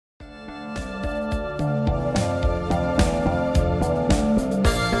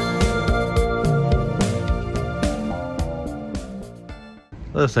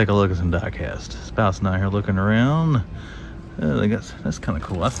Let's take a look at some diecast. Spouse and I here looking around. That's kind of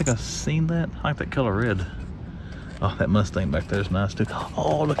cool. I think I've seen that. I like that color red. Oh, that Mustang back there is nice too.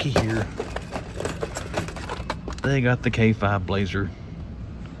 Oh, looky here. They got the K5 Blazer.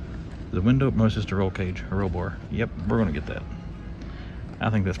 The window, no, it's just a roll cage, a roll bar. Yep, we're gonna get that.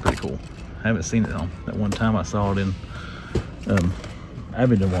 I think that's pretty cool. I haven't seen it on that one time I saw it in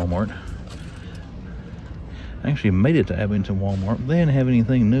Abington Walmart. I actually made it to Abington Walmart. They didn't have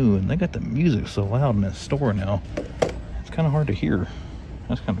anything new, and they got the music so loud in that store now. It's kind of hard to hear.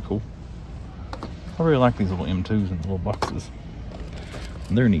 That's kind of cool. I really like these little M2s in the little boxes.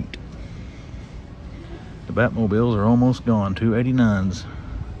 They're neat. The Batmobiles are almost gone. 289s.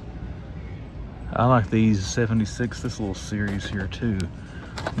 I like these 76, this little series here too.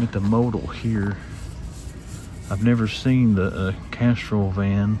 Get the modal here. I've never seen the Castrol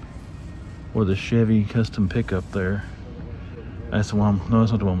van or the Chevy custom pickup there. That's the one. No,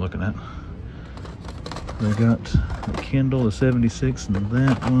 that's not the one I'm looking at. They got the Kindle, the 76, and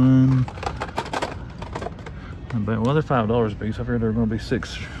that one. Well, they're $5 a piece. I figured they were going to be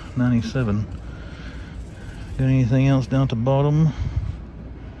 $6.97. Got anything else down at the bottom?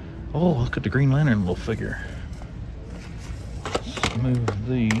 Oh, look at the Green Lantern little figure. Let's move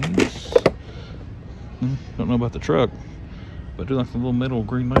these. Don't know about the truck, but I do like the little metal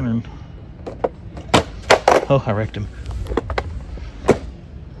Green Lantern. Oh, I wrecked him.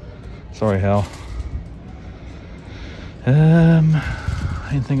 Sorry, Hal.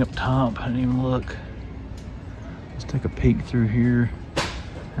 Anything up top? I didn't even look. Let's take a peek through here.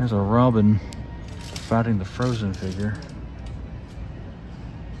 There's a Robin fighting the Frozen figure.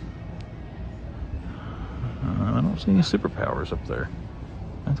 I don't see any superpowers up there.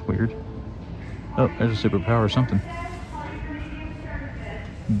 That's weird. Oh, there's a superpower or something.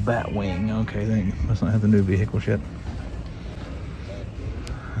 Batwing. Okay, they must not have the new vehicles yet.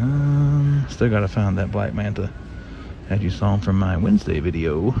 Still gotta find that Black Manta as you saw from my Wednesday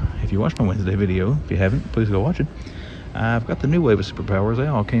video. If you watched my Wednesday video, if you haven't, please go watch it. I've got the new wave of superpowers. They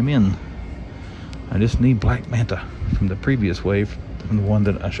all came in. I just need Black Manta from the previous wave, from the one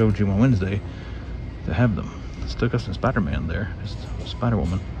that I showed you on Wednesday, to have them. Still got some Spider-Man there, just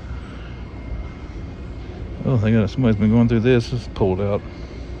Spider-Woman. Oh, they got somebody's been going through this. It's pulled out.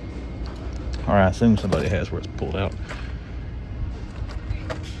 Or I assume somebody has where it's pulled out.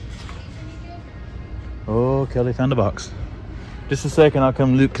 Oh, Kelly found a box. Just a second, I'll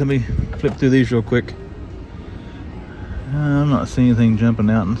come look. Let me flip through these real quick. I'm not seeing anything jumping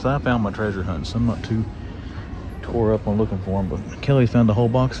out, and so I found my treasure hunt, so I'm not too tore up on looking for them. But Kelly found a whole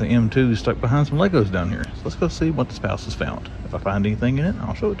box of M2s stuck behind some Legos down here. So let's go see what the spouse has found. If I find anything in it,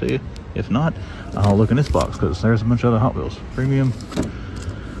 I'll show it to you. If not, I'll look in this box because there's a bunch of other Hot Wheels. Premium.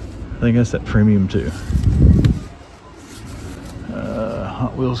 I think that's that premium too.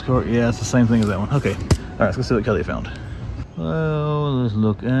 Hot Wheels cart. Yeah, it's the same thing as that one. Okay. All right, let's go see what Kelly found. Well, let's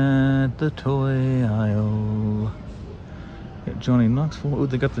look at the toy aisle. Got Johnny Knoxville. Oh,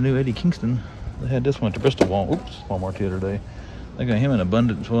 they got the new Eddie Kingston. They had this one at the Bristol Walmart the other day. They got him in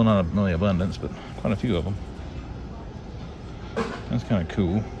abundance. Well, not really abundance, but quite a few of them. That's kind of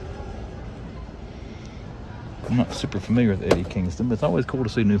cool. I'm not super familiar with Eddie Kingston, but it's always cool to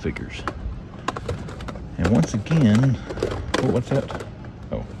see new figures. And once again, oh, what's that?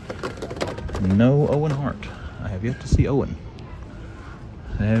 Oh, no Owen Hart. I have yet to see Owen.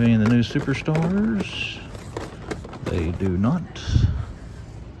 They have any of the new superstars? They do not.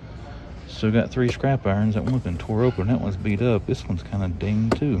 Still got 3 scrap irons. That one's been tore open. That one's beat up. This one's kind of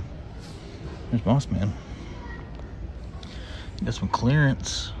dinged too. There's Boss Man. Got some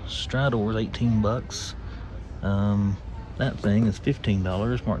clearance. Strador 18 bucks. That thing is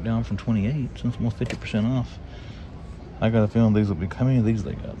 $15, marked down from 28, so it's almost 50% off. I got a feeling these will be coming. How many of these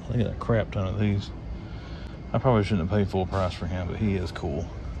they got? They got a crap ton of these. I probably shouldn't have paid full price for him, but he is cool.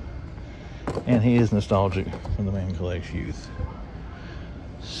 And he is nostalgic from the Man Collects Youth.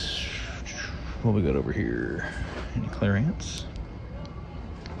 What we got over here? Any clearance?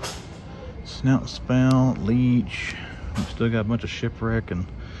 Snout Spout, Leech. We still got a bunch of Shipwreck and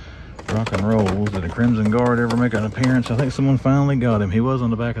Rock and Rolls. Did a Crimson Guard ever make an appearance? I think someone finally got him. He was on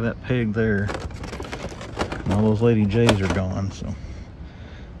the back of that peg there. And all those Lady J's are gone, so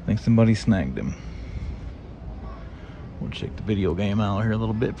I think somebody snagged him. We'll check the video game out here a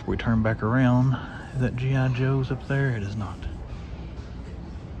little bit before we turn back around. Is that G.I. Joe's up there? It is not.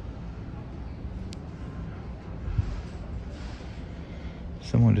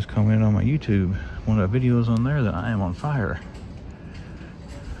 Someone just commented on my YouTube, one of the videos on there, that I am on fire.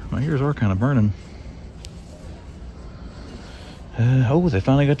 My ears are kind of burning. Oh, they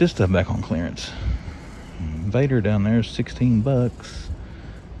finally got this stuff back on clearance. Vader down there is 16 bucks.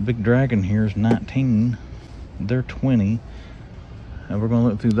 Big Dragon here is 19. They're 20. And we're gonna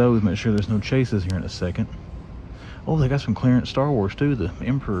look through those, make sure there's no chases here in a second. Oh, they got some clearance Star Wars too. The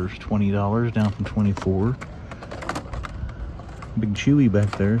Emperor's $20, down from 24. Big Chewie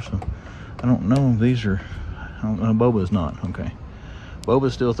back there, so I don't know if these are, I don't know, Boba's not, okay.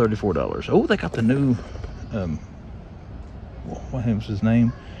 Boba's still $34. Oh, they got the new, what was his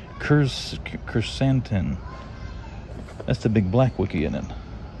name? Chrysanthemum. That's the big black Wookiee in it.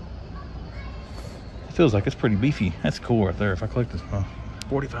 It feels like it's pretty beefy. That's cool right there. If I collect this,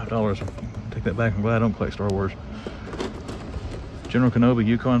 $45. I'll take that back. I'm glad I don't collect Star Wars. General Kenobi,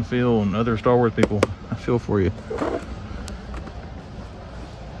 Yukon Phil, and other Star Wars people, I feel for you.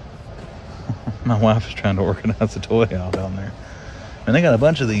 My wife is trying to organize a toy aisle down there. And they got a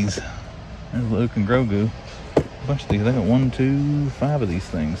bunch of these. There's Luke and Grogu. A bunch of these. They got 1, 2, 5 of these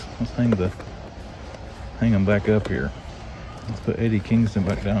things. Let's hang them back up here. Let's put Eddie Kingston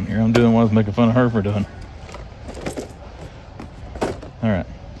back down here. I'm doing what I was making fun of her for doing. Alright.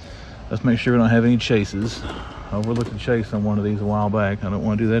 Let's make sure we don't have any chases. I overlooked a chase on one of these a while back. I don't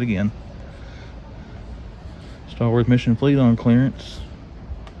want to do that again. Star Wars Mission Fleet on clearance.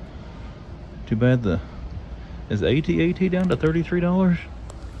 Too bad is the AT-AT down to $33?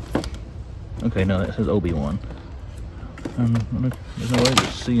 Okay, no, that says Obi-Wan. There's no way to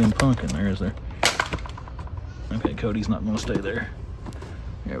see CM Punk in there, is there? Okay, Cody's not going to stay there.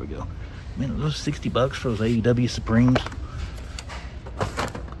 There we go. Man, those $60 for those AEW Supremes.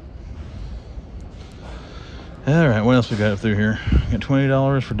 Alright, what else we got up through here? We got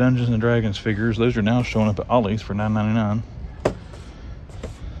 $20 for Dungeons and Dragons figures. Those are now showing up at Ollie's for $9.99.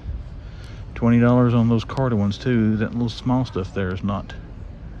 $20 on those carded ones too. That little small stuff there is not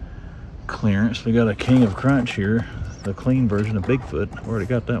clearance. We got a King of Crunch here, the clean version of Bigfoot. I've already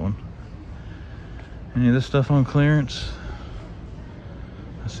got that one. Any of this stuff on clearance?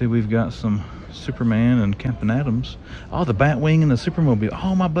 I see we've got some Superman and Captain Adams. Oh, the Batwing and the Supermobile.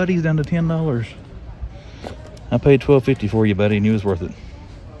 Oh, my buddy's down to $10. I paid $12.50 for you, buddy, and he was worth it.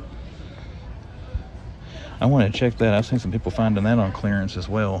 I want to check that. I've seen some people finding that on clearance as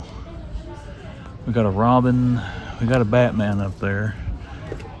well. We got a Robin. We got a Batman up there.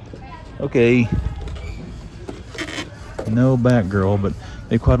 Okay. No Batgirl, but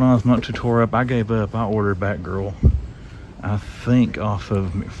they quite honest not too tore up. I gave up. I ordered Batgirl. I think off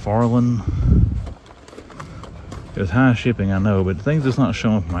of McFarlane. It was high shipping, I know, but things just not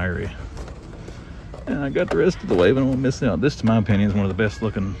showing up in my area. And I got the rest of the wave and I won't miss out. This, to my opinion, is one of the best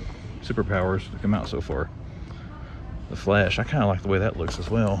looking superpowers that come out so far. The Flash, I kind of like the way that looks as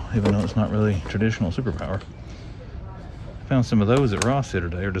well, even though it's not really traditional superpower. I found some of those at Ross the other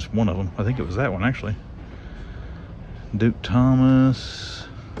day, or just one of them. I think it was that one, actually. Duke Thomas.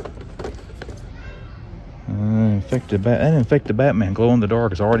 That infected Batman glow in the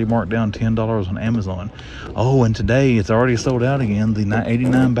dark is already marked down $10 on Amazon. Oh, and today it's already sold out again. The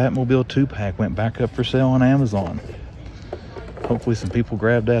 89 Batmobile 2-pack went back up for sale on Amazon. Hopefully some people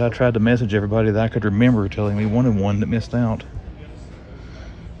grabbed that. I tried to message everybody that I could remember telling me wanted one that missed out.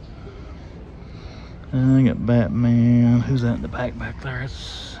 I got Batman. Who's that in the back there?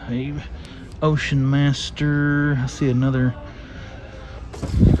 It's Ocean Master. I see another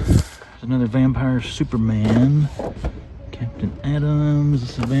vampire Superman. Captain Adams.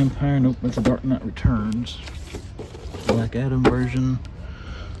 This is a vampire. Nope, that's a Dark Knight Returns. Black Adam version.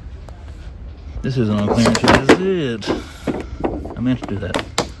 This isn't on clearance yet, is it? I meant to do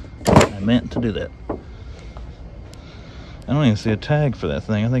that. I don't even see a tag for that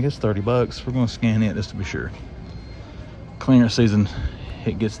thing. I think it's $30. We're going to scan it just to be sure. Clearance season,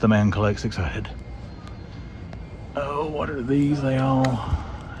 it gets the man collects excited. Oh, what are these? They all...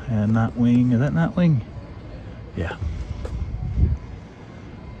 And Nightwing. Is that Nightwing? Yeah.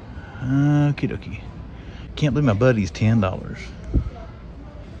 Okie dokie. Can't believe my buddy's $10.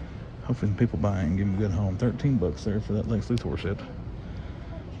 Hopefully people buy it and give him a good home. $13 there for that Lex Luthor set.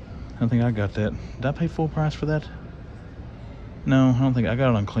 I think I got that. Did I pay full price for that? No, I don't think I got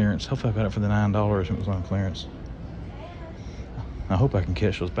it on clearance. Hopefully I got it for the $9 and it was on clearance. I hope I can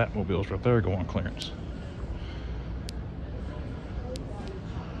catch those Batmobiles right there go on clearance.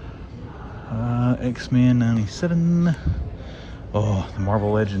 X-Men 97. Oh, the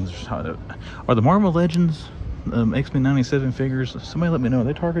Marvel Legends. Are the Marvel Legends X-Men 97 figures? Somebody let me know. Are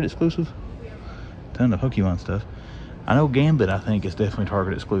they Target exclusive? Ton of Pokemon stuff. I know Gambit, I think, is definitely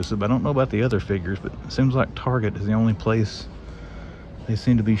Target exclusive. I don't know about the other figures, but it seems like Target is the only place they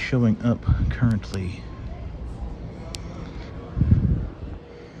seem to be showing up currently.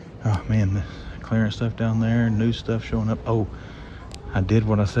 Oh man, the clearance stuff down there, new stuff showing up. Oh, I did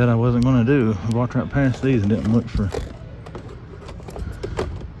what I said I wasn't going to do. I walked right past these and didn't look for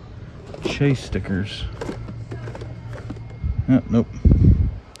Chase stickers. Oh, nope.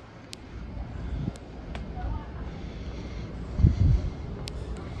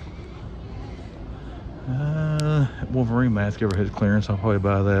 Wolverine mask ever hits clearance, I'll probably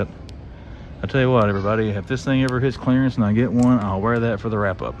buy that. I tell you what, everybody, if this thing ever hits clearance and I get one, I'll wear that for the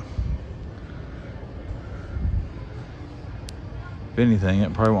wrap-up. If anything,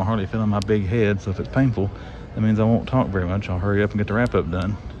 it probably won't hardly fit on my big head, so if it's painful, that means I won't talk very much. I'll hurry up and get the wrap-up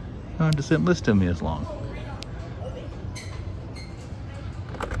done. You don't have to sit and listen to me as long.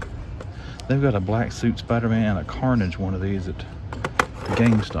 They've got a black suit Spider-Man and a Carnage one of these at the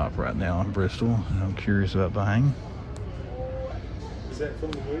GameStop right now in Bristol, and I'm curious about buying. Is that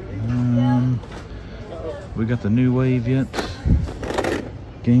from the movie? We got the new wave yet.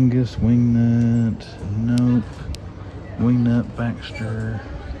 Genghis, Wingnut, nope. Wingnut, Baxter.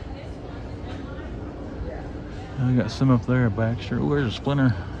 I got some up there, Baxter. Oh, there's a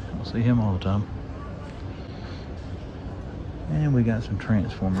Splinter. I don't see him all the time. And we got some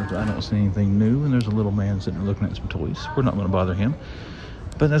Transformers. I don't see anything new. And there's a little man sitting there looking at some toys. We're not going to bother him.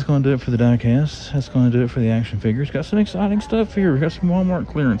 But that's going to do it for the diecast. That's going to do it for the action figures. Got some exciting stuff here. We got some Walmart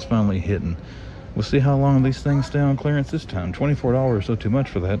clearance finally hitting. We'll see how long these things stay on clearance this time. $24, so too much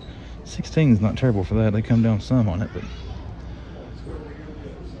for that. 16 is not terrible for that. They come down some on it, but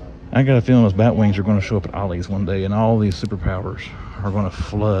I got a feeling those Batwings are going to show up at Ollie's one day, and all these superpowers are going to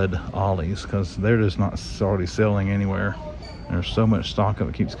flood Ollie's because they're just not already selling anywhere. There's so much stock of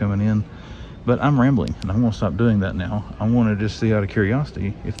it keeps coming in. But I'm rambling, and I'm going to stop doing that now. I want to just see out of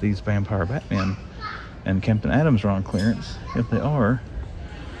curiosity if these Vampire Batman and Captain Adams are on clearance. If they are,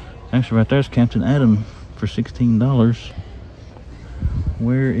 actually right there's Captain Adam for $16.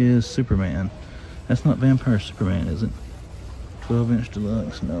 Where is Superman? That's not Vampire Superman, is it? 12-inch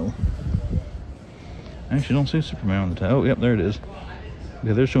deluxe, no. I actually don't see Superman on the tag. Oh, yep, there it is.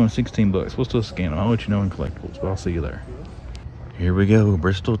 Yeah, they're showing 16 bucks. We'll still scan them. I'll let you know in collectibles, but I'll see you there. Here we go,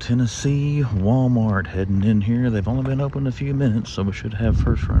 Bristol, Tennessee, Walmart heading in here. They've only been open a few minutes, so we should have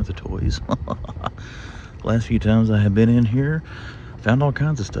first run of the toys. Last few times I have been in here, found all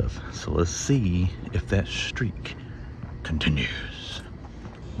kinds of stuff. So let's see if that streak continues.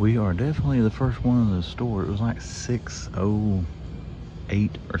 We are definitely the first one in the store. It was like 6:08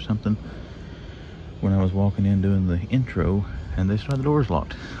 or something when I was walking in doing the intro, and they started the doors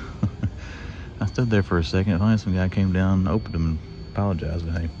locked. I stood there for a second. Finally, some guy came down, opened them, and apologized.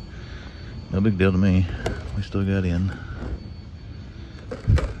 But hey, no big deal to me. We still got in.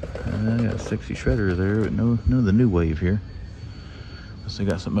 I got a sexy shredder there, but no the new wave here. I see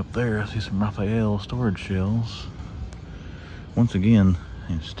got something up there. I see some Raphael storage shells. Once again,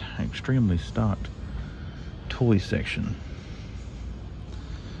 it's extremely stocked toy section.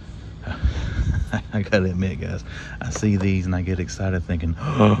 I gotta admit, guys, I see these and I get excited thinking,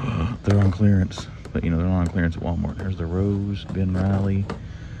 oh, they're on clearance. But, you know, they're not on clearance at Walmart. There's the Rose, Ben Riley,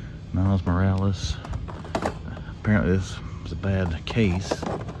 Miles Morales. Apparently this was a bad case.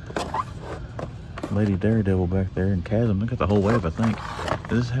 Lady Daredevil back there and Chasm. Look at the whole wave, I think.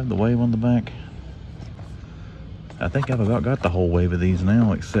 Does this have the wave on the back? I think I've about got the whole wave of these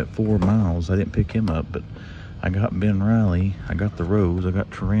now, except for Miles. I didn't pick him up, but I got Ben Riley. I got the Rose. I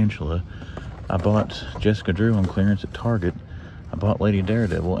got Tarantula. I bought Jessica Drew on clearance at Target. I bought Lady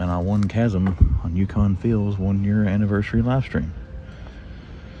Daredevil, and I won Chasm on Yukon Phil's 1-year anniversary live stream.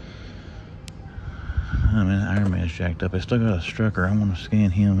 I mean, Iron Man's jacked up. I still got a Strucker. I want to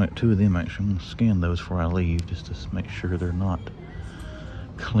scan him. Like 2 of them, actually. I'm going to scan those before I leave, just to make sure they're not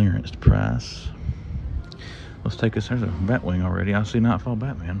clearance price. Let's take us. There's a Batwing already. I see Nightfall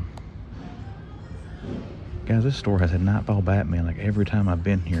Batman. Guys, this store has had Nightfall Batman like every time I've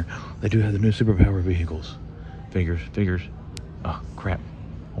been here. They do have the new superpower vehicles. Figures. Oh, crap.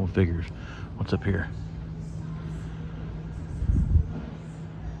 Old figures. What's up here?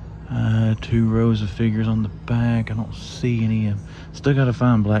 2 rows of figures on the back. I don't see any. Still got to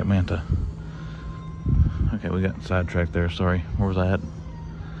find Black Manta. Okay, we got sidetracked there. Sorry. Where was I at?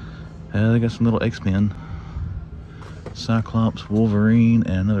 They got some little X-Men. Cyclops, Wolverine,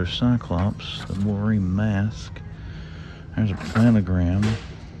 and another Cyclops. The Wolverine mask. There's a planogram.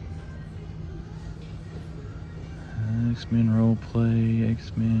 X-Men roleplay,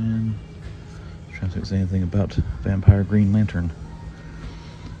 X-Men. Trying to think if there's anything about Vampire Green Lantern.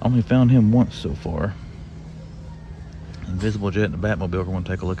 Only found him once so far. Invisible Jet and the Batmobile we're going to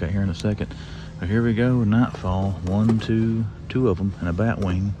take a look at here in a second. But here we go, Nightfall. 2 of them, and a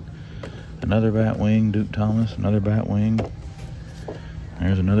Batwing. Another Batwing, Duke Thomas, another Batwing.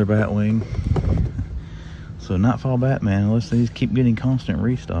 There's another Batwing. So Nightfall Batman, unless these keep getting constant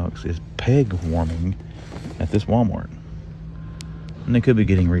restocks, is peg warming at this Walmart. And they could be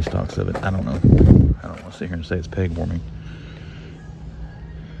getting restocks of it. I don't know. I don't want to sit here and say it's peg warming.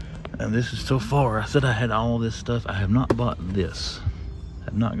 And this is so far. I said I had all this stuff. I have not bought this. I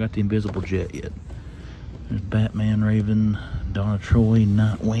have not got the Invisible Jet yet. There's Batman, Raven, Donna Troy,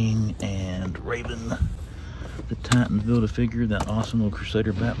 Nightwing, and Raven. The Titans Build-A-Figure, that awesome little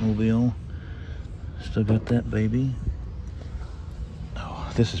Crusader Batmobile. Still got that baby.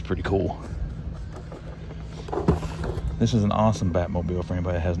 Oh, this is pretty cool. This is an awesome Batmobile for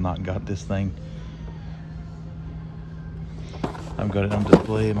anybody that has not got this thing. I've got it on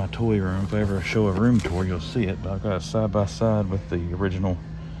display in my toy room. If I ever show a room tour, you'll see it. But I've got it side by side with the original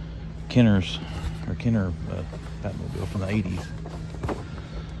Kenner Batmobile from the 80s.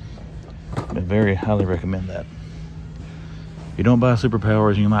 I very highly recommend that. If you don't buy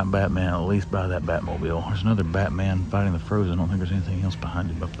superpowers and you might Batman, at least buy that Batmobile. There's another Batman fighting the Frozen. I don't think there's anything else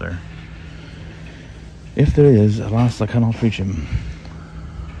behind him up there. If there is, alas, I cannot reach him.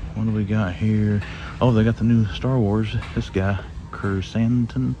 What do we got here? Oh, they got the new Star Wars. This guy,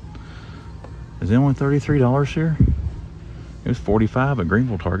 Kersanton. Is it only $33 here? It was $45 at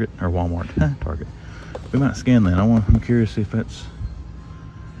Greenville Target, or Walmart. Target. We might scan that. I'm curious if that's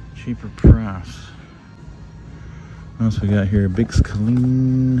cheaper price. What else we got here? Bix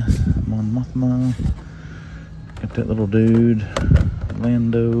Colleen, Mon Mothma. Got that little dude,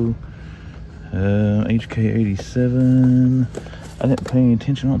 Lando. HK87. I didn't pay any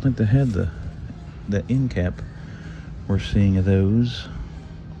attention. I don't think they had the end cap. We're seeing those.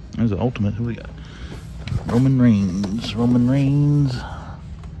 There's the Ultimate. Who we got? Roman Reigns.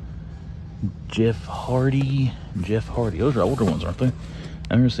 Jeff Hardy. Those are older ones, aren't they?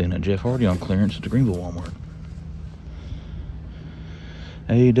 I've never seen a Jeff Hardy on clearance at the Greenville Walmart.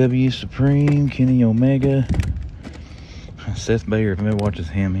 AEW Supreme, Kenny Omega. Seth Bayer, if anybody watches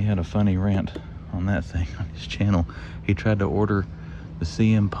him, he had a funny rant on that thing on his channel. He tried to order the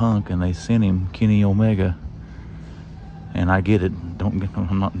CM Punk and they sent him Kenny Omega. And I get it.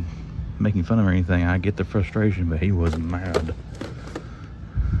 I'm not making fun of him or anything. I get the frustration, but he was mad.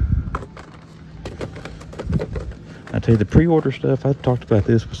 I tell you, the pre-order stuff, I talked about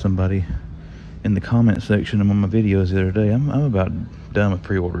this with somebody in the comment section of one of my videos the other day. I'm about done with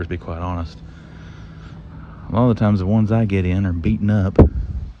pre-orders, to be quite honest. A lot of the times the ones I get in are beaten up,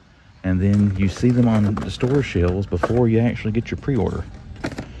 and then you see them on the store shelves before you actually get your pre-order.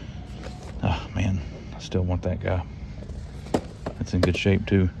 Oh man, I still want that guy. That's in good shape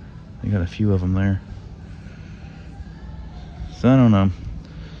too. They got a few of them there. So I don't know.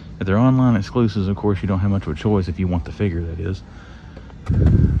 If they're online exclusives, of course you don't have much of a choice if you want the figure, that is.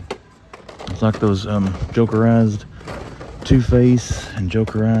 It's like those Jokerized Two-Face and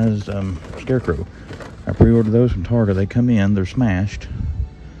Jokerized Scarecrow. I pre-ordered those from Target. They come in, they're smashed.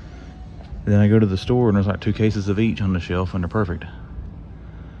 Then I go to the store and there's like 2 cases of each on the shelf and they're perfect.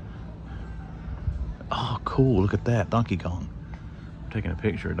 Oh, cool. Look at that. Donkey Kong. I'm taking a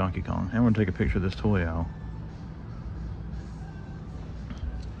picture of Donkey Kong. I'm going to take a picture of this toy owl.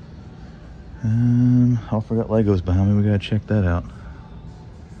 I forgot Legos behind me. We got to check that out.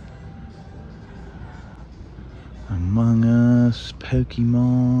 Among Us,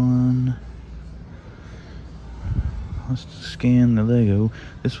 Pokemon. Let's scan the Lego.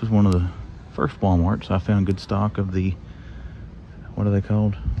 This was one of the first Walmarts I found good stock of the, what are they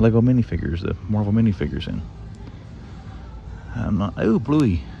called? Lego minifigures, the Marvel minifigures in. I'm not, oh,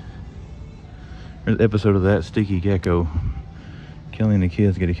 Bluey. There's an episode of that, Sticky Gecko. Kelly and the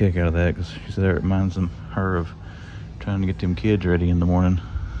kids get a kick out of that because she said it reminds her of trying to get them kids ready in the morning.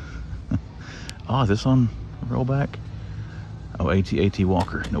 Oh, is this on rollback? Oh, AT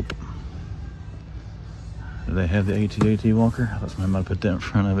Walker. Nope. Do they have the AT Walker? I thought somebody might put that in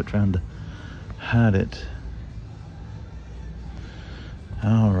front of it trying to hide it.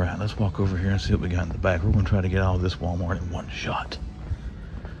 Alright, let's walk over here and see what we got in the back. We're going to try to get all of this Walmart in one shot.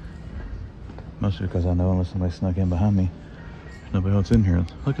 Mostly because I know unless somebody snuck in behind me, there's nobody else in here.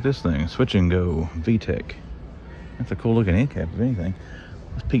 Look at this thing. Switch and Go VTech. That's a cool looking end cap, if anything.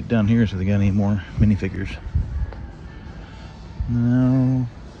 Let's peek down here see if they got any more minifigures. No.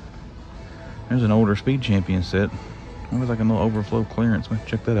 There's an older Speed Champion set. It was like a little overflow clearance. Let's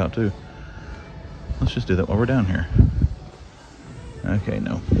check that out too. Let's just do that while we're down here. Okay,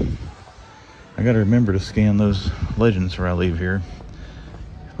 no. I gotta remember to scan those legends before I leave here.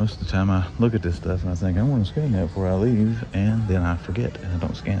 Most of the time I look at this stuff and I think I want to scan that before I leave, and then I forget and I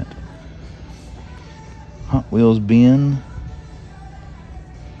don't scan it. Hot Wheels bin.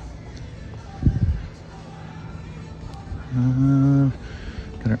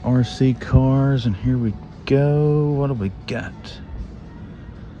 Got our RC cars, and here we go. What do we got?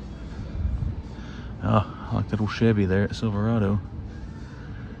 Oh, I like that old Chevy there at Silverado.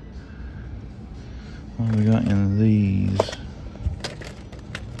 What do we got in these?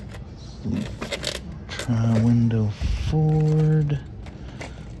 Tri-window Ford.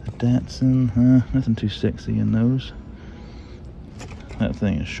 The Datsun, nothing too sexy in those. That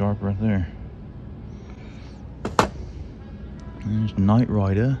thing is sharp right there. There's Knight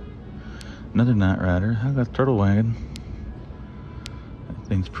Rider. Another Knight Rider. I got Turtle Wagon. That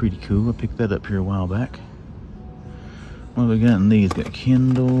thing's pretty cool. I picked that up here a while back. What have we got in these? Got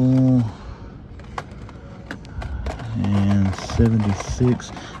Kindle and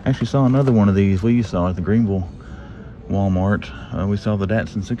 76. Actually saw another one of these. We saw at the Greenville Walmart. We saw the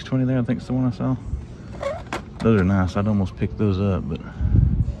Datsun 620 there. I think it's the one I saw. Those are nice. I'd almost pick those up, but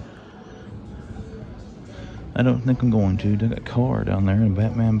I don't think I'm going to. They got a car down there, a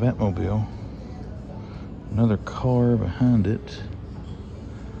Batman Batmobile. Another car behind it.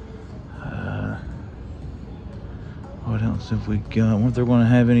 What else have we got? I wonder if they're going to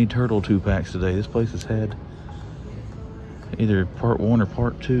have any Turtle 2-packs today. This place has had either part 1 or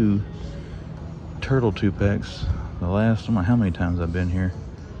part 2 Turtle 2-packs. The last, I don't know how many times I've been here.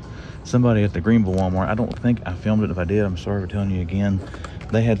 Somebody at the Greenville Walmart, I don't think I filmed it. If I did, I'm sorry for telling you again.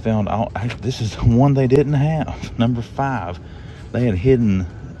 They had found all, this is one they didn't have, number 5. They had hidden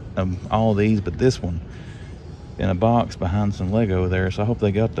all these, but this one in a box behind some Lego there, so I hope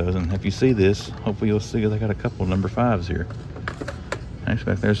they got those. And if you see this, hopefully you'll see they got a couple of number 5s here.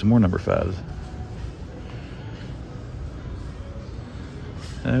 Actually, back there's some more number 5s.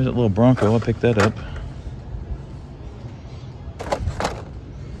 There's that little Bronco. I picked that up.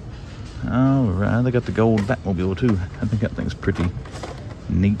 All right, they got the gold Batmobile too. I think that thing's pretty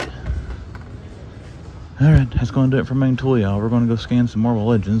neat. All right, that's going to do it for main toy aisle. We're going to go scan some Marvel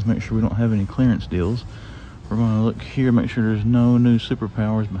Legends, make sure we don't have any clearance deals. We're going to look here, make sure there's no new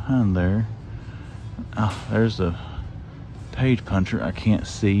superpowers behind there. Ah, there's the page puncher. I can't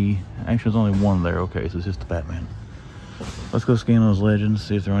see. Actually, there's only one there. Okay, so it's just the Batman. Let's go scan those Legends,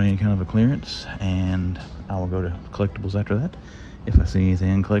 see if they're on any kind of a clearance, and I will go to collectibles after that. If I see anything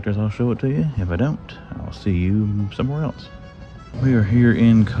in collectors, I'll show it to you. If I don't, I'll see you somewhere else. We are here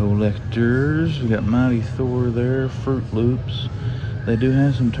in collectors. We got Mighty Thor there, Fruit Loops. They do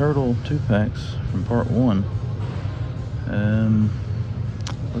have some Turtle 2-packs from part 1.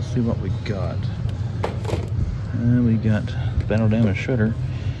 Let's see what we got. We got Battle Damage Shredder.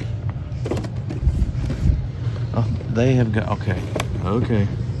 Oh, they have got, okay.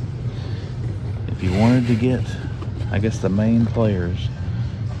 If you wanted to get, I guess, the main players,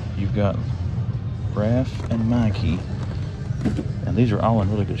 you've got Raph and Mikey. And these are all in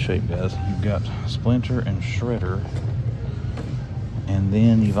really good shape, guys. You've got Splinter and Shredder. And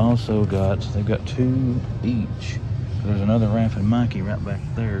then you've also got, they've got 2 each. There's another Raph and Mikey right back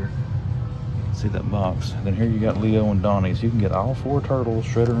there. See that box? And then here you got Leo and Donnie. So you can get all 4 turtles,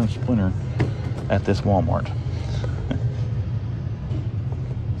 Shredder and Splinter, at this Walmart.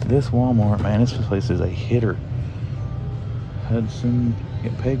 This Walmart, man, this place is a hitter. Hudson, you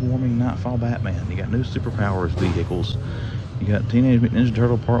got Peg Warming Nightfall Batman. You got new superpowers vehicles. You got Teenage Mutant Ninja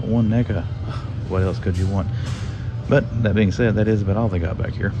Turtle Part 1 NECA. What else could you want? But that being said, that is about all they got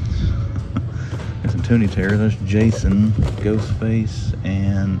back here. Got some Toonie Terror. There's Jason, Ghostface,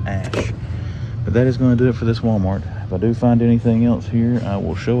 and Ash. But that is going to do it for this Walmart. If I do find anything else here, I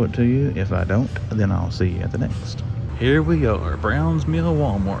will show it to you. If I don't, then I'll see you at the next. Here we are, Browns Mill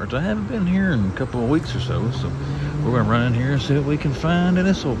Walmart. I haven't been here in a couple of weeks or so we're going to run in here and see what we can find in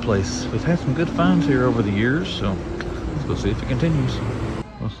this old place. We've had some good finds here over the years, so let's go see if it continues.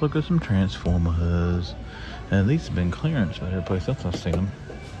 Let's look at some Transformers. And these have been clearance at every place else I've seen them.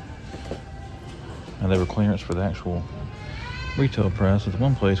 And they were clearance for the actual retail price at the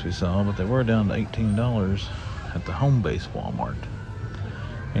one place we saw, but they were down to $18 at the home base Walmart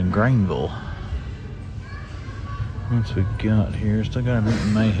in Greenville. What's we got here? Still got a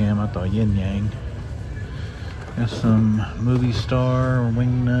Mutant Mayhem. I thought Yin Yang. Got some Movie Star or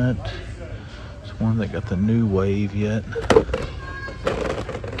Wingnut. It's one that got the new wave yet.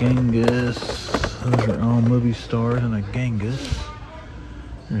 Genghis. Those are all Movie Stars and a Genghis.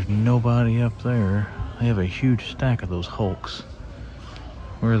 There's nobody up there. They have a huge stack of those Hulks.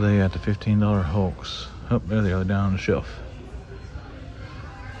 Where are they at, the $15 Hulks? Oh, there they are, down on the shelf.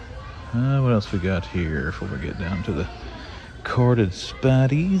 What else we got here before we get down to the carded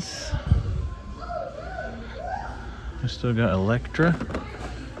Spideys? We still got Elektra,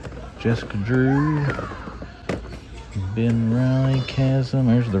 Jessica Drew, Ben Riley, Chasm.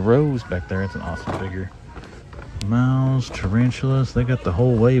 There's the Rose back there. It's an awesome figure. Miles, Tarantulas. They got the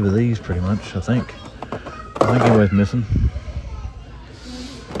whole wave of these pretty much, I think. I think everybody's missing.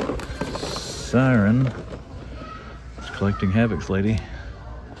 Siren. It's collecting Havoc's lady.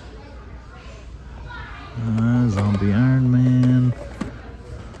 Zombie Iron Man.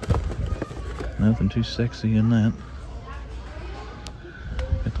 Nothing too sexy in that.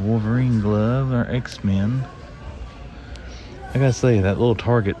 Got the Wolverine glove, our X-Men. I gotta say, that little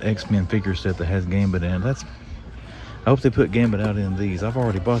Target X-Men figure set that has Gambit in it, I hope they put Gambit out in these. I've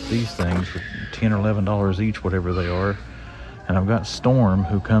already bought these things for $10 or $11 each, whatever they are. And I've got Storm,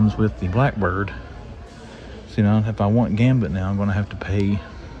 who comes with the Blackbird. So, you know, if I want Gambit now, I'm gonna have to pay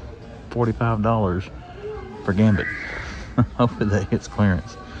 $45 for Gambit. Hopefully that hits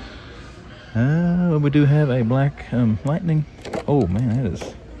clearance. We do have a Black Lightning. Oh man, that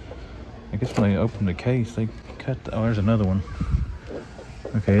is, I guess when they opened the case, they cut the, oh, there's another one.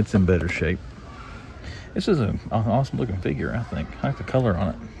 Okay, it's in better shape. This is an awesome looking figure, I think. I like the color on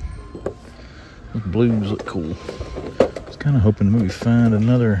it. Those blues look cool. I was kind of hoping to maybe find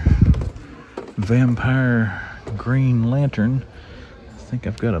another vampire Green Lantern. I think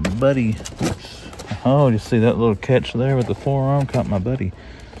I've got a buddy. Oops. Oh, you see that little catch there with the forearm? Caught my buddy.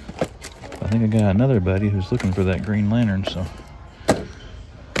 I think I got another buddy who's looking for that Green Lantern, so. There's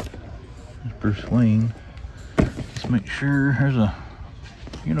Bruce Wayne. Let's make sure there's a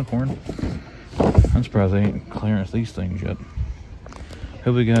unicorn. I'm surprised they ain't clearance these things yet.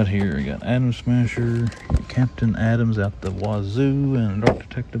 Who we got here? We got Atom Smasher, Captain Adams out the wazoo, and Dark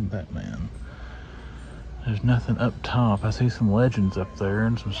Detective Batman. There's nothing up top. I see some legends up there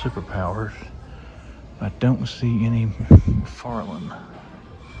and some superpowers. I don't see any McFarlane.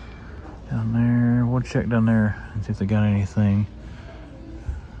 Down there, we'll check down there and see if they got anything.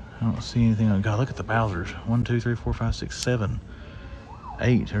 I don't see anything. Oh God, look at the Bowsers. 1, 2, 3, 4, 5, 6, 7,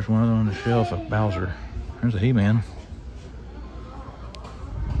 8. There's one other on the shelf of Bowser. There's a He-Man.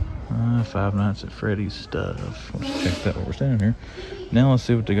 Five Nights at Freddy's stuff. Let's check that while we're standing here. Now let's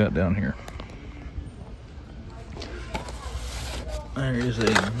see what they got down here. There is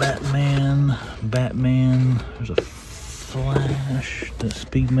a Batman. There's a Flash, the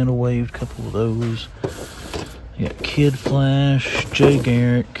Speed Metal Wave, a couple of those. You got Kid Flash, Jay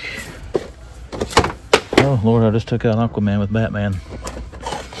Garrick. Oh Lord, I just took out Aquaman with Batman.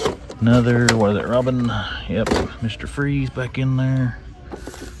 Another, what is it, Robin? Yep, Mr. Freeze back in there.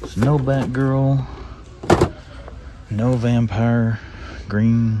 There's no Batgirl. No Vampire.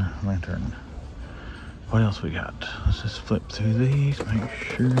 Green Lantern. What else we got? Let's just flip through these, make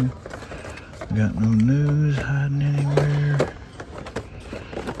sure we got no news hiding anywhere.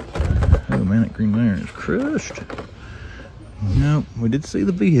 Oh man, that Green Lantern is crushed. Nope, we did see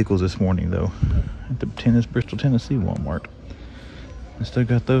the vehicles this morning though at the Bristol, Tennessee Walmart. I still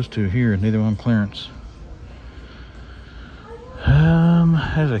got those two here, neither one clearance.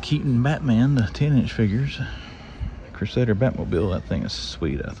 There's a Keaton Batman, the 10-inch figures. Crusader Batmobile, that thing is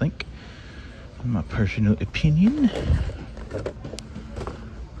sweet, I think. In my personal opinion.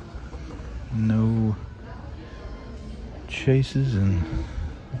 No chases and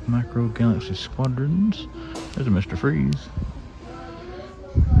micro galaxy squadrons. There's a Mr. Freeze.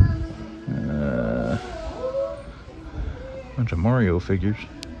 Bunch of Mario figures.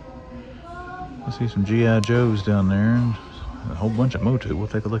 I see some G.I. Joes down there and a whole bunch of Motu. We'll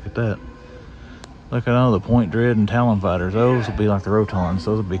take a look at that. Look at all the Point Dread and Talon Fighters. Those will be like the Rotons.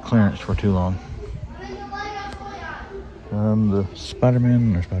 Those will be clearance for too long. The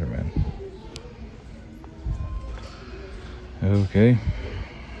Spider-Man or Spider-Man. Okay.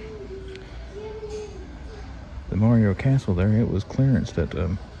 The Mario Castle there, it was clearanced at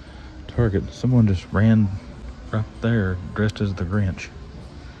Target. Someone just ran right there dressed as the Grinch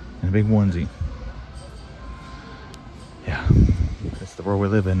in a big onesie. Yeah, that's the world we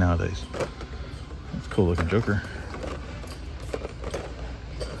live in nowadays. That's a cool looking Joker.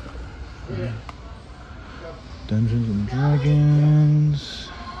 Dungeons and Dragons,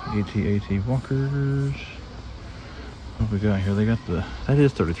 AT-AT Walkers. What we got here? They got the, that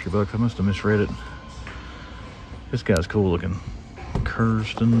is $33. I must have misread it. This guy's cool looking.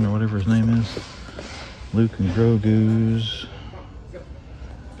 Kirsten or whatever his name is. Luke and Grogu's.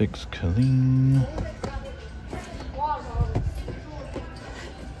 Vix Colleen.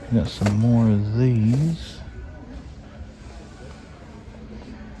 Got some more of these.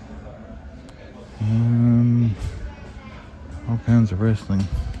 All kinds of wrestling.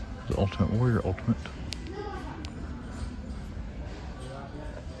 The Ultimate Warrior Ultimate.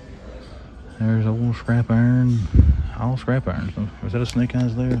 There's old Scrap Iron. All Scrap Irons. Was that a Snake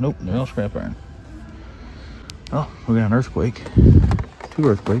Eyes there? Nope, they're all Scrap Iron. Oh, we got an earthquake. 2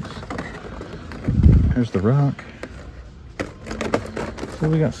 earthquakes. There's the Rock. So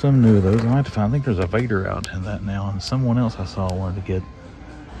we got some new of those. I have to find, I think there's a Vader out in that now, and someone else I saw wanted to get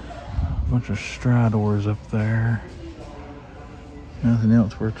a bunch of Stridors up there. Nothing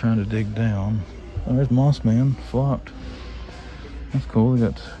else worth trying to dig down. Oh, there's Moss Man, flocked. That's cool. They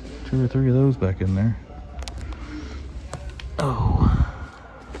got 2 or 3 of those back in there. Oh.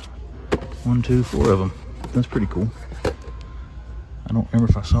 1, 2, 4 of them. That's pretty cool. I don't remember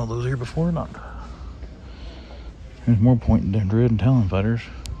if I saw those here before or not. There's more point and dread and talon fighters.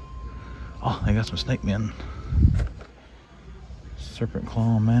 Oh, they got some snake men. Serpent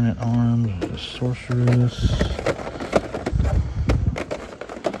claw, man at arms, sorceress.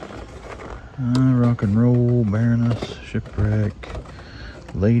 Rock and roll, baroness, shipwreck,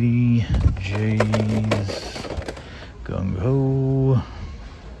 lady, jays, gung ho.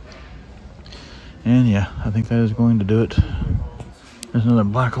 And yeah, I think that is going to do it. There's another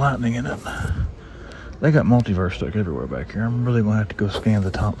black lightning in it. They got multiverse stuck everywhere back here. I'm really gonna have to go scan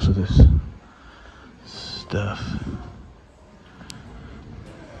the tops of this stuff.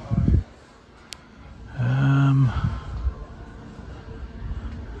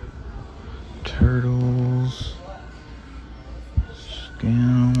 Turtles.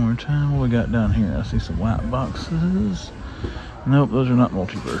 Scan one more time. What we got down here? I see some white boxes. Nope, those are not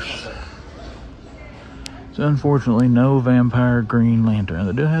multiverse. So unfortunately, no vampire Green Lantern.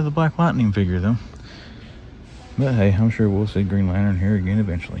 They do have the Black Lightning figure though. But hey, I'm sure we'll see Green Lantern here again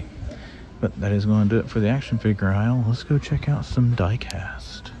eventually. But that is going to do it for the action figure aisle. Let's go check out some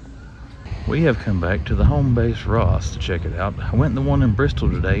diecast. We have come back to the home base Ross to check it out. I went to the one in Bristol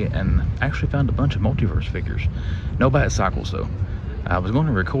today and actually found a bunch of multiverse figures. No Batcycles though. I was going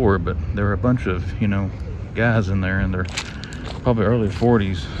to record, but there were a bunch of, you know, guys in there and they're probably early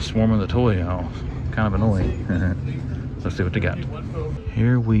 40s swarming the toy aisle. Kind of annoying. Let's see what they got.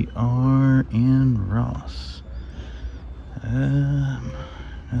 Here we are in Ross.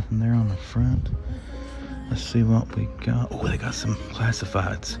 Nothing there on the front. Let's see what we got. Oh, they got some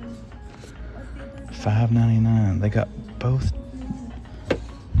classifieds. $5.99. They got both.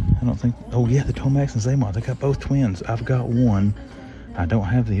 I don't think. Oh yeah, the Tomax and Zaymar. They got both twins. I've got one. I don't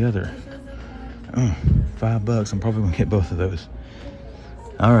have the other. $5. I'm probably gonna get both of those.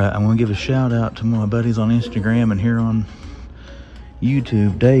 All right, I'm gonna give a shout out to my buddies on Instagram and here on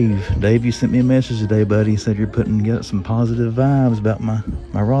YouTube. Dave, you sent me a message today, buddy. You said you're got some positive vibes about my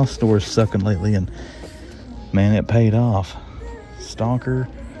Ross stores sucking lately, and man, it paid off. Stalker,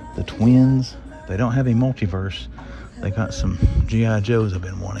 the twins. They don't have a multiverse. They got some G.I. Joes I've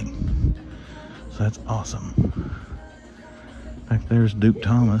been wanting. So that's awesome. Back there's Duke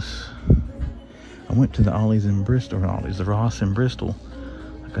Thomas. I went to the Ollie's in Bristol, or Ollie's, the Ross in Bristol.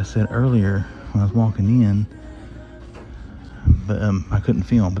 Like I said earlier when I was walking in, but I couldn't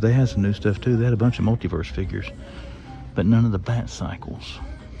film. But they had some new stuff too. They had a bunch of multiverse figures, but none of the Batcycles.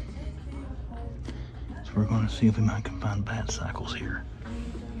 So we're going to see if we might can find Batcycles here.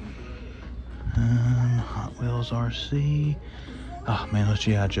 Hot Wheels RC. Oh man, those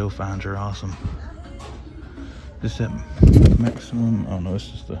G.I. Joe finds are awesome. This that maximum. Oh no,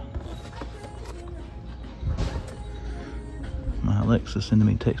 this is the. My Alexa sending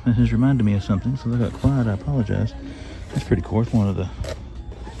me text messages reminded me of something, so they got quiet. I apologize. That's pretty cool. It's one of the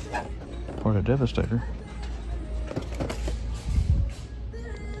part of Devastator.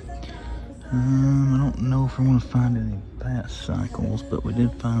 I don't know if we're going to find any Batcycles, but we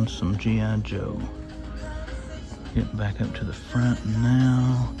did find some G.I. Joe. Getting back up to the front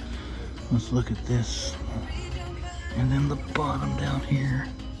now. Let's look at this. And then the bottom down here.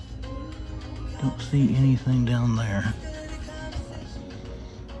 Don't see anything down there.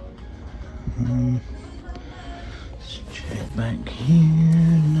 Let's check back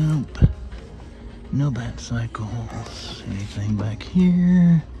here. Nope. No Batcycles. Anything back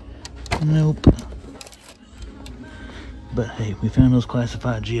here? Nope. But hey, we found those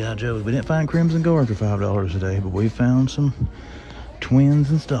classified G.I. Joes. We didn't find Crimson Guard for $5 today, but we found some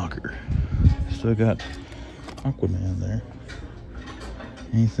Twins and Stalker. Still got Aquaman there.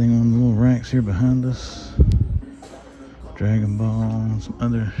 Anything on the little racks here behind us? Dragon Ball and some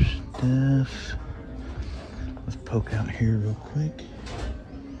other stuff. Let's poke out here real quick,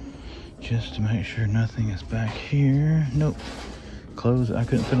 just to make sure nothing is back here. Nope. Clothes I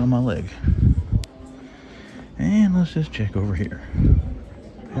couldn't fit on my leg. And let's just check over here.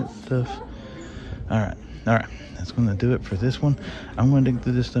 That stuff. Alright. That's going to do it for this one. I'm going to dig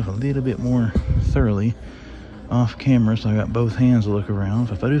through this stuff a little bit more thoroughly off camera, so I got both hands to look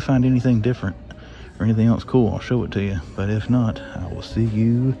around. If I do find anything different or anything else cool, I'll show it to you. But if not, I will see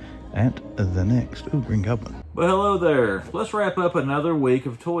you at the next. Ooh, Green Goblin. Well, hello there. Let's wrap up another week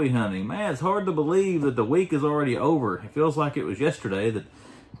of toy hunting. Man, it's hard to believe that the week is already over. It feels like it was yesterday that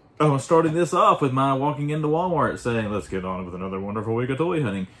I was starting this off with my walking into Walmart saying, let's get on with another wonderful week of toy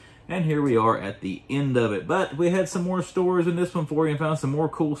hunting. And here we are at the end of it. But we had some more stores in this one for you and found some more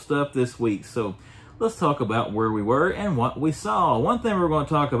cool stuff this week. So let's talk about where we were and what we saw. One thing we're going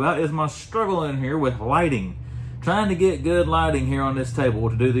to talk about is my struggle in here with lighting. Trying to get good lighting here on this table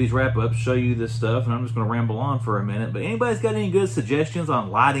to do these wrap-ups, show you this stuff, and I'm just going to ramble on for a minute. But anybody's got any good suggestions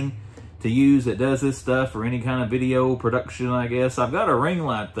on lighting to use that does this stuff for any kind of video production, I guess? I've got a ring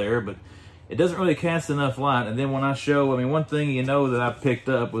light there, but it doesn't really cast enough light. And then when I show, I mean, one thing you know that I picked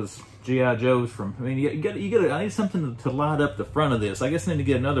up was G.I. Joe's from, I mean, I need something to light up the front of this. I guess I need to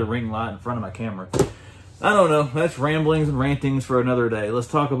get another ring light in front of my camera. I don't know. That's ramblings and rantings for another day. Let's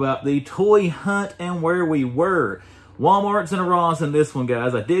talk about the toy hunt and where we were. Walmart's and a Ross in this one,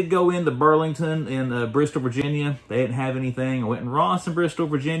 guys. I did go into Burlington in Bristol, Virginia. They didn't have anything. I went in Ross in Bristol,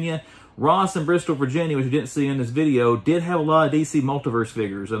 Virginia. Ross in Bristol, Virginia, which you didn't see in this video, did have a lot of DC Multiverse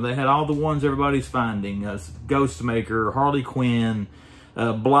figures. And they had all the ones everybody's finding. Ghostmaker, Harley Quinn,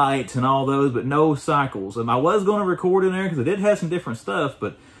 Blight, and all those, but no Cycles. And I was going to record in there because it did have some different stuff,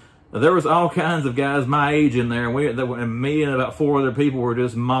 but there was all kinds of guys my age in there, and me and about 4 other people were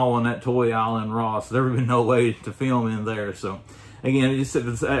just mauling that toy aisle in Ross. There would be no way to film in there. So, again,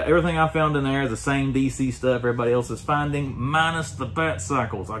 everything I found in there is the same DC stuff everybody else is finding, minus the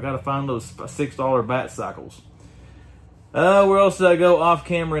Batcycles. I got to find those $6 Batcycles. Where else did I go off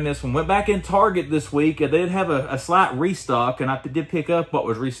camera in this one? Went back in Target this week. They did have a slight restock, and I did pick up what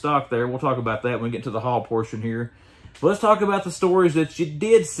was restocked there. We'll talk about that when we get to the haul portion here. Let's talk about the stores that you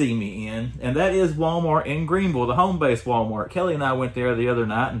did see me in, and that is Walmart in Greenville, the home-based Walmart. Kelly and I went there the other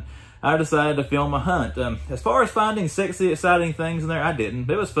night, and I decided to film a hunt. As far as finding sexy, exciting things in there, I didn't.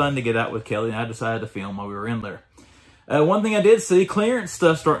 It was fun to get out with Kelly, and I decided to film while we were in there. One thing I did see, clearance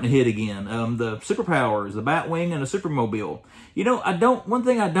stuff starting to hit again. The Superpowers, the Batwing, and the Supermobile. You know, one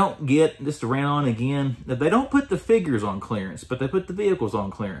thing I don't get, just to rant on again, that they don't put the figures on clearance, but they put the vehicles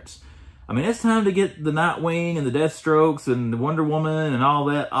on clearance. I mean, it's time to get the Nightwing and the Deathstrokes and the Wonder Woman and all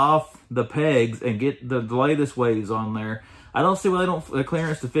that off the pegs and get the latest waves on there. I don't see why they don't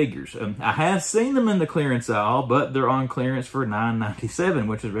clearance the figures. I have seen them in the clearance aisle, but they're on clearance for $9.97,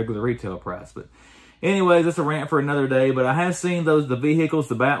 which is regular retail price. But anyways, that's a rant for another day. But I have seen the vehicles,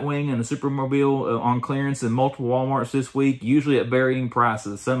 the Batwing and the Supermobile on clearance in multiple Walmarts this week, usually at varying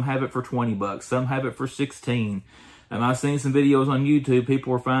prices. Some have it for 20 bucks, some have it for 16. And I've seen some videos on YouTube.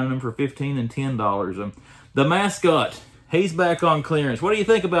 People were finding them for $15 and $10. The mascot, he's back on clearance. What do you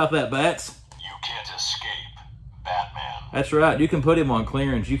think about that, Bats? You can't escape Batman. That's right. You can put him on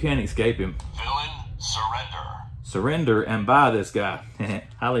clearance. You can't escape him. Villain, surrender. Surrender and buy this guy.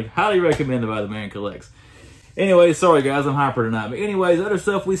 highly recommended by the Man Collects. Anyway, sorry guys, I'm hyper tonight. But anyways, other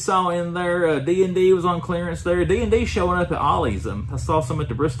stuff we saw in there, D&D was on clearance there. D&D showing up at Ollie's. I saw some at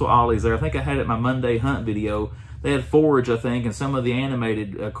the Bristol Ollie's there. I think I had it in my Monday hunt video. They had Forge, I think, and some of the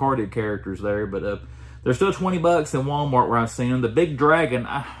animated carded characters there. But they're still 20 bucks in Walmart where I've seen them. The big dragon,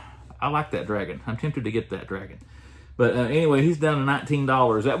 I like that dragon. I'm tempted to get that dragon. But anyway, he's down to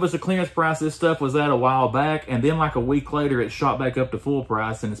 $19. That was the clearance price. This stuff was at a while back. And then like a week later, it shot back up to full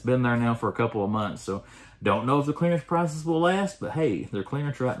price. And it's been there now for a couple of months. So don't know if the clearance prices will last. But hey, they're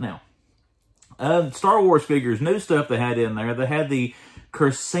clearance right now. Star Wars figures, new stuff they had in there. They had the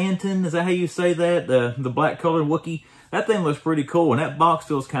Chrysanthemum, is that how you say that? The black colored Wookiee. That thing looks pretty cool, and that box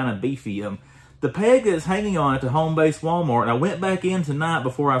feels kind of beefy. The peg that's hanging on it to home-based Walmart, and I went back in tonight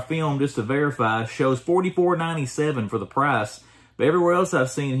before I filmed just to verify, shows $44.97 for the price. But everywhere else I've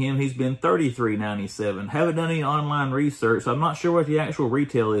seen him, he's been $33.97. Haven't done any online research, so I'm not sure what the actual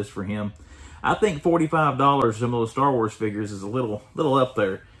retail is for him. I think $45 for some of those Star Wars figures is a little up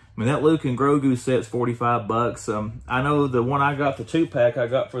there. I mean, that Luke and Grogu set's 45 bucks. I know the one I got, the 2-pack I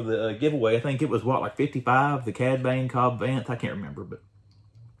got for the giveaway, I think it was, what, like 55? The Cad Bane, Cobb Vanth, I can't remember. But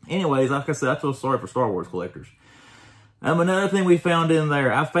anyways, like I said, I feel sorry for Star Wars collectors. Another thing we found in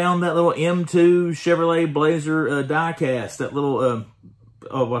there, I found that little M2 Chevrolet Blazer die-cast, that little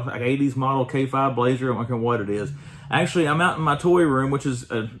like 80s model K5 Blazer, I don't know what it is. Actually, I'm out in my toy room, which is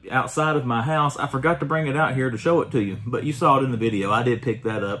outside of my house. I forgot to bring it out here to show it to you, but you saw it in the video. I did pick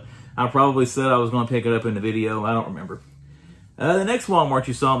that up. I probably said I was going to pick it up in the video. I don't remember. The next Walmart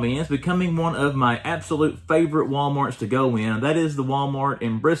you saw me in is becoming one of my absolute favorite Walmarts to go in. That is the Walmart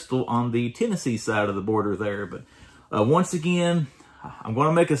in Bristol on the Tennessee side of the border there. But once again, I'm going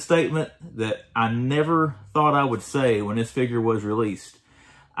to make a statement that I never thought I would say when this figure was released.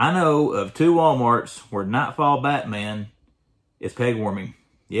 I know of 2 Walmarts where Nightfall Batman is peg warming.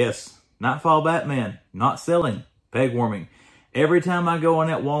 Yes, Nightfall Batman, not selling, peg warming. Every time I go in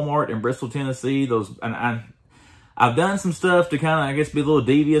that Walmart in Bristol, Tennessee, I I've done some stuff to kind of, I guess, be a little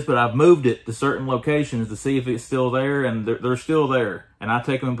devious, but I've moved it to certain locations to see if it's still there, and they're still there. And I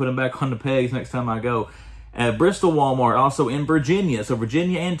take them and put them back on the pegs next time I go. Bristol Walmart, also in Virginia. So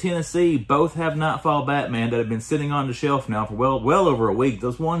Virginia and Tennessee both have Nightfall Batman that have been sitting on the shelf now for well over a week.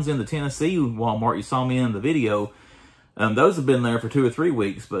 Those ones in the Tennessee Walmart you saw me in the video, those have been there for 2 or 3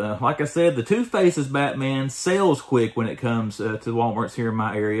 weeks. But like I said, the Two Faces Batman sells quick when it comes to Walmarts here in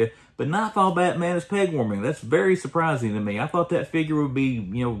my area. But Nightfall Batman is peg warming. That's very surprising to me. I thought that figure would be,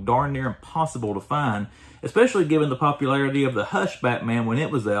 you know, darn near impossible to find, especially given the popularity of the Hush Batman when it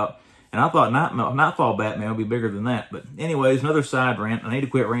was out. And I thought Nightfall Batman would be bigger than that. But anyways, another side rant. I need to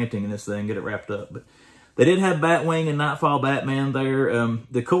quit ranting in this thing, get it wrapped up. But they did have Batwing and Nightfall Batman there.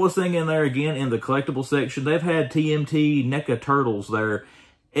 The coolest thing in there, again, in the collectible section, they've had TMT NECA Turtles there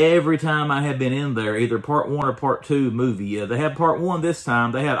every time I have been in there, either part 1 or part 2 movie. They had part 1 this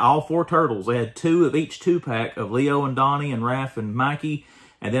time. They had all 4 turtles. They had 2 of each 2-pack of Leo and Donnie and Raph and Mikey.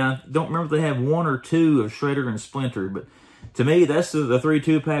 And then I don't remember if they had 1 or 2 of Shredder and Splinter. But to me, that's the 3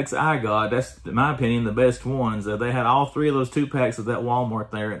 2-packs I got. That's, in my opinion, the best ones. They had all 3 of those 2-packs at that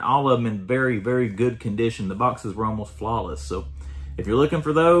Walmart there, and all of them in very, very good condition. The boxes were almost flawless. So if you're looking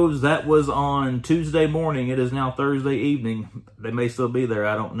for those, that was on Tuesday morning. It is now Thursday evening. They may still be there.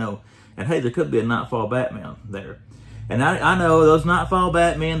 I don't know. And hey, there could be a Nightfall Batman there. And I know those Nightfall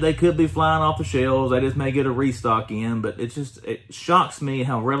Batman, they could be flying off the shelves. They just may get a restock in. But it shocks me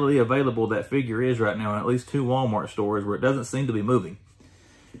how readily available that figure is right now in at least 2 Walmart stores where it doesn't seem to be moving.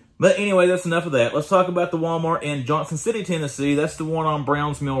 But anyway, that's enough of that. Let's talk about the Walmart in Johnson City, Tennessee. That's the one on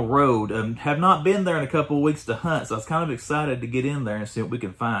Browns Mill Road. Have not been there in a couple of weeks to hunt, so I was kind of excited to get in there and see what we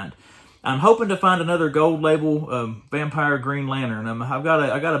can find. I'm hoping to find another gold label Vampire Green Lantern. I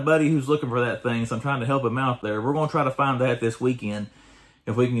got a buddy who's looking for that thing, so I'm trying to help him out there. We're going to try to find that this weekend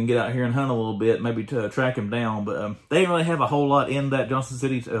if we can get out here and hunt a little bit, maybe to track him down. But they didn't really have a whole lot in that Johnson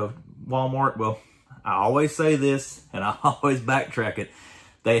City Walmart. Well, I always say this, and I always backtrack it.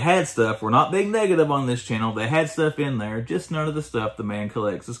 They had stuff. We're not being negative on this channel. They had stuff in there, just none of the stuff the man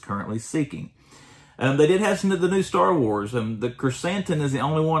collects is currently seeking. They did have some of the new Star Wars. The Chrysanthemum is the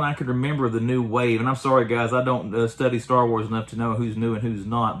only one I could remember the new wave. And I'm sorry, guys, I don't study Star Wars enough to know who's new and who's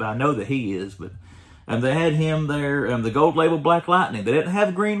not, but I know that he is. But they had him there. The gold label Black Lightning. They didn't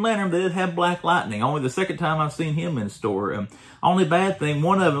have Green Lantern. They did have Black Lightning. Only the second time I've seen him in store. Only bad thing,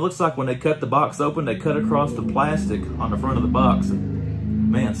 one of them, it looks like when they cut the box open, they cut across the plastic on the front of the box.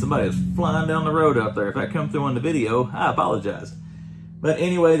 And man, somebody is flying down the road out there. If that come through on the video, I apologize. But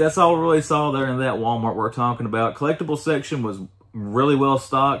anyway, that's all we really saw there in that Walmart we're talking about. Collectible section was really well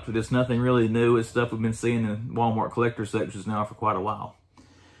stocked, but it's nothing really new. It's stuff we've been seeing in Walmart collector sections now for quite a while.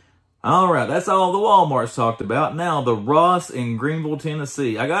 All right, that's all the Walmart's talked about. Now, the Ross in Greenville,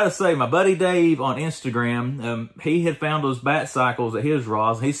 Tennessee. I got to say, my buddy Dave on Instagram, he had found those Batcycles at his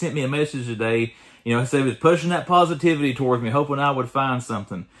Ross. He sent me a message today. You know, he said he was pushing that positivity towards me, hoping I would find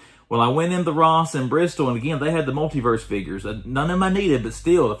something. Well, I went into Ross in Bristol, and again, they had the multiverse figures. None of them I needed, but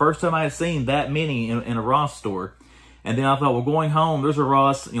still, the first time I had seen that many in a Ross store. And then I thought, well, going home, there's a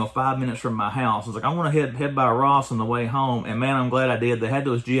Ross, 5 minutes from my house. I was like, I want to head by Ross on the way home. And man, I'm glad I did. They had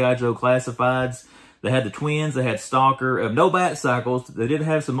those G.I. Joe classifieds. They had the twins. They had Stalker. No Batcycles. They did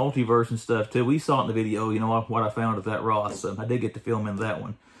have some multiverse and stuff, too. We saw it in the video, what I found at that Ross. So I did get to film in that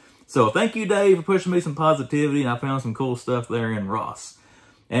one. So thank you, Dave, for pushing me some positivity. And I found some cool stuff there in Ross.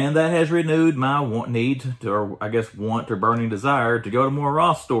 And that has renewed my want or burning desire to go to more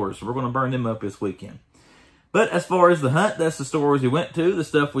Ross stores. So we're going to burn them up this weekend. But as far as the hunt, that's the stores we went to, the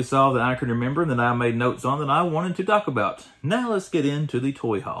stuff we saw that I can remember and that I made notes on that I wanted to talk about. Now let's get into the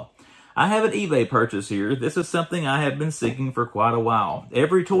toy haul. I have an eBay purchase here. This is something I have been seeking for quite a while.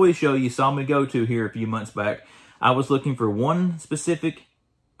 Every toy show you saw me go to here a few months back, I was looking for one specific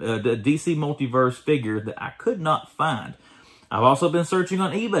DC Multiverse figure that I could not find. I've also been searching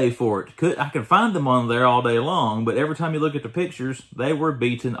on eBay for it. I can find them on there all day long, but every time you look at the pictures, they were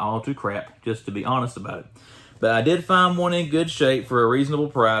beaten all to crap, just to be honest about it. But I did find one in good shape for a reasonable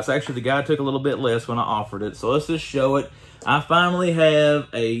price. Actually, the guy took a little bit less when I offered it, so let's just show it. I finally have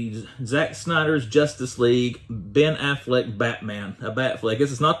a Zack Snyder's Justice League Ben Affleck Batman, a Batfleck.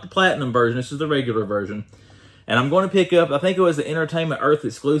 This is not the Platinum version, this is the regular version. And I'm going to pick up, I think it was the Entertainment Earth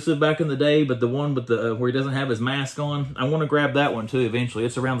exclusive back in the day, but the one with the where he doesn't have his mask on, I want to grab that one too eventually.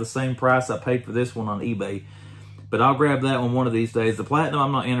 It's around the same price I paid for this one on eBay. But I'll grab that one of these days. The Platinum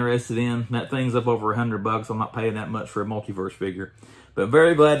I'm not interested in. That thing's up over $100. I'm not paying that much for a multiverse figure. But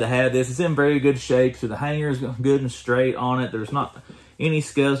very glad to have this. It's in very good shape, so the hanger's good and straight on it. There's not any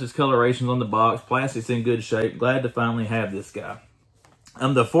scuffs, discolorations on the box. Plastic's in good shape. Glad to finally have this guy.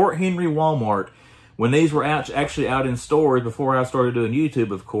 The Fort Henry Walmart. When these were actually out in stores before I started doing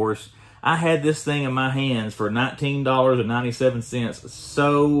YouTube, of course, I had this thing in my hands for $19.97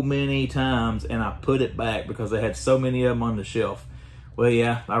 so many times, and I put it back because they had so many of them on the shelf. Well,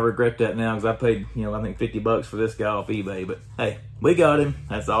 yeah, I regret that now because I paid, I think $50 for this guy off eBay. But hey, we got him.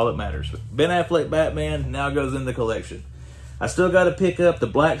 That's all that matters. Ben Affleck Batman now goes in the collection. I still got to pick up the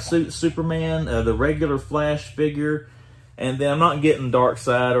black suit Superman, the regular Flash figure, and then I'm not getting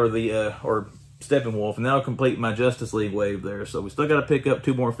Darkseid or the or Steppenwolf, and that'll complete my Justice League wave there. So we still got to pick up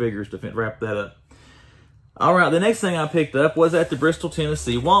 2 more figures to wrap that up. All right, the next thing I picked up was at the Bristol,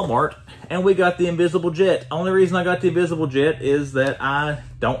 Tennessee Walmart, and we got the Invisible Jet. Only reason I got the Invisible Jet is that I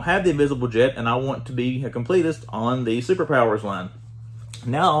don't have the Invisible Jet, and I want to be a completist on the Superpowers line.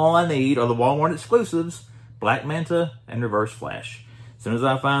 Now all I need are the Walmart exclusives, Black Manta and Reverse Flash. As soon as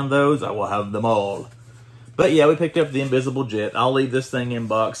I find those, I will have them all. But yeah, we picked up the Invisible Jet. I'll leave this thing in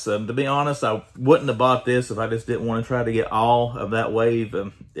box. To be honest, I wouldn't have bought this if I just didn't want to try to get all of that wave.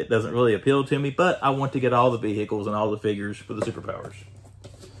 It doesn't really appeal to me, but I want to get all the vehicles and all the figures for the Superpowers.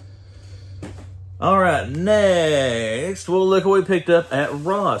 All right, next, we'll look what we picked up at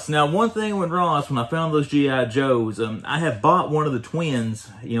Ross. Now, one thing with Ross, when I found those G.I. Joes, I have bought one of the twins,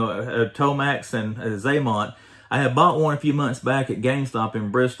 Tomax and Zaymont. I had bought one a few months back at GameStop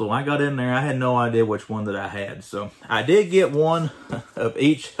in Bristol. I got in there, I had no idea which one that I had. So I did get one of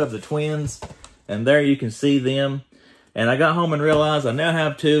each of the twins, and there you can see them. And I got home and realized I now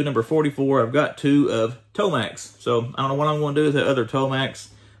have 2, number 44. I've got 2 of Tomax. So I don't know what I'm going to do with the other Tomax,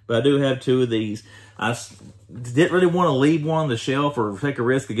 but I do have 2 of these. I didn't really want to leave one on the shelf or take a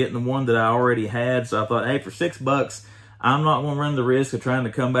risk of getting the one that I already had. So I thought, hey, for $6, I'm not going to run the risk of trying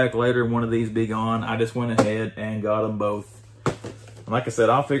to come back later and one of these be gone. I just went ahead and got them both. Like I said,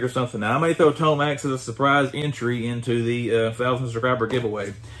 I'll figure something out. I may throw Tomax as a surprise entry into the 1,000 subscriber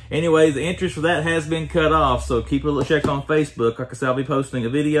giveaway. Anyways, the entry for that has been cut off, so keep a little check on Facebook. Like I said, I'll be posting a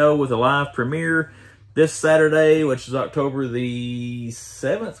video with a live premiere this Saturday, which is October the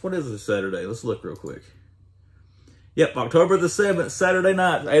 7th. What is this Saturday? Let's look real quick. Yep, October the 7th, Saturday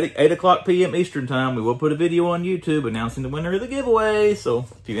night, 8 o'clock p.m. Eastern Time. We will put a video on YouTube announcing the winner of the giveaway. So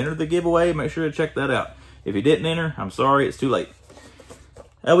if you entered the giveaway, make sure to check that out. If you didn't enter, I'm sorry, it's too late.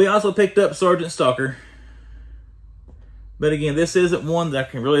 We also picked up Sergeant Stalker. But again, this isn't one that I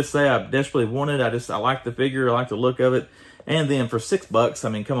can really say I desperately wanted. I like the figure, I like the look of it. And then for $6, I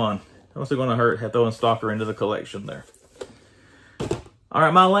mean, come on. What's it going to hurt throwing Stalker into the collection there? All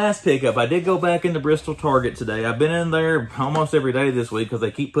right, my last pickup. I did go back into Bristol Target today. I've been in there almost every day this week because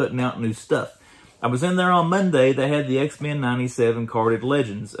they keep putting out new stuff. I was in there on Monday. They had the X-Men 97 carded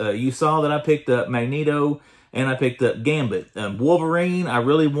Legends. You saw that I picked up Magneto and I picked up Gambit. Wolverine, I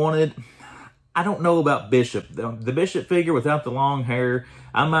really wanted. I don't know about Bishop. The Bishop figure without the long hair,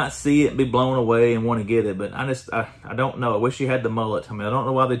 I might see it and be blown away and want to get it, but I don't know. I wish he had the mullet. I mean, I don't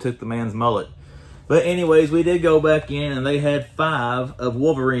know why they took the man's mullet. But anyways, we did go back in and they had 5 of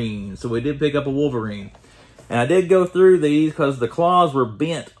Wolverine. So we did pick up a Wolverine. And I did go through these because the claws were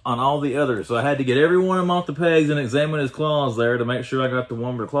bent on all the others. So I had to get every one of them off the pegs and examine his claws there to make sure I got the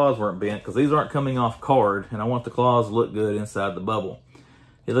one where the claws weren't bent. Because these aren't coming off card. And I want the claws to look good inside the bubble.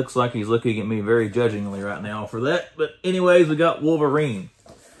 It looks like he's looking at me very judgingly right now for that. But anyways, we got Wolverine.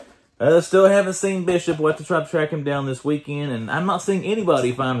 Still haven't seen Bishop. We'll have to try to track him down this weekend. And I'm not seeing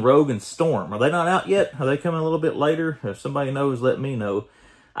anybody find Rogue and Storm. Are they not out yet? Are they coming a little bit later? If somebody knows, let me know.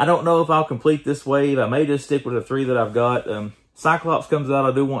 I don't know if I'll complete this wave. I may just stick with the 3 that I've got. Cyclops comes out.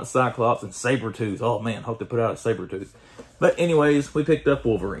 I do want Cyclops and Sabretooth. Oh, man. Hope they put out a Sabretooth. But anyways, we picked up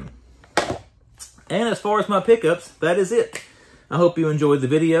Wolverine. And as far as my pickups, that is it. I hope you enjoyed the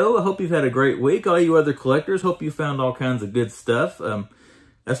video. I hope you've had a great week. All you other collectors, hope you found all kinds of good stuff.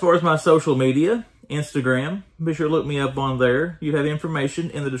 As far as my social media, Instagram, be sure to look me up on there. You have information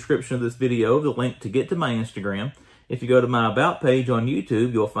in the description of this video, the link to get to my Instagram. If you go to my About page on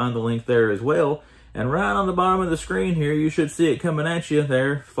YouTube, you'll find the link there as well. And right on the bottom of the screen here, you should see it coming at you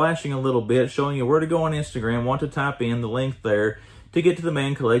there, flashing a little bit, showing you where to go on Instagram. Want to type in the link there to get to the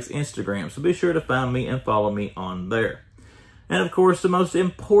Man Collects Instagram. So be sure to find me and follow me on there. And of course, the most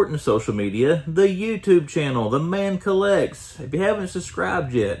important social media, the YouTube channel, The Man Collects. If you haven't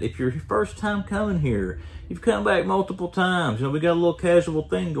subscribed yet, if you're your first time coming here, you've come back multiple times, we got a little casual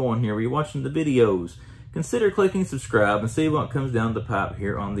thing going here where you're watching the videos. Consider clicking subscribe and see what comes down the pipe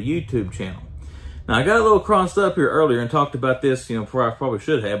here on the YouTube channel. Now, I got a little crossed up here earlier and talked about this, before I probably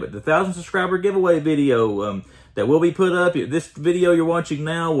should have, but the 1,000 subscriber giveaway video that will be put up. This video you're watching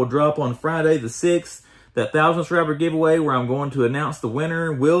now will drop on Friday the 6th. That 1,000 subscriber giveaway where I'm going to announce the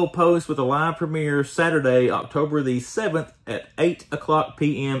winner will post with a live premiere Saturday, October the 7th at 8 o'clock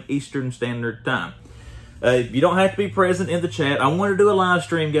p.m. Eastern Standard Time. You don't have to be present in the chat. I want to do a live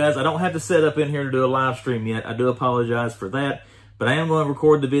stream, guys. I don't have to set up in here to do a live stream yet. I do apologize for that. But I am going to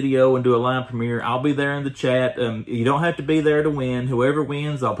record the video and do a live premiere. I'll be there in the chat. You don't have to be there to win. Whoever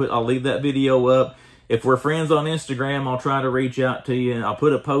wins, I'll leave that video up. If we're friends on Instagram, I'll try to reach out to you, and I'll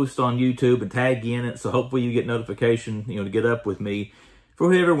put a post on YouTube and tag you in it. So hopefully you get notification, to get up with me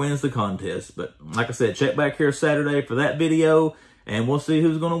for whoever wins the contest. But like I said, check back here Saturday for that video, and we'll see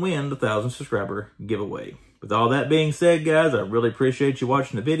who's going to win the 1,000 subscriber giveaway. With all that being said, guys, I really appreciate you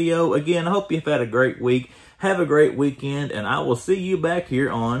watching the video. Again, I hope you've had a great week. Have a great weekend, and I will see you back here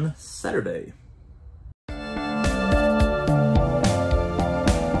on Saturday.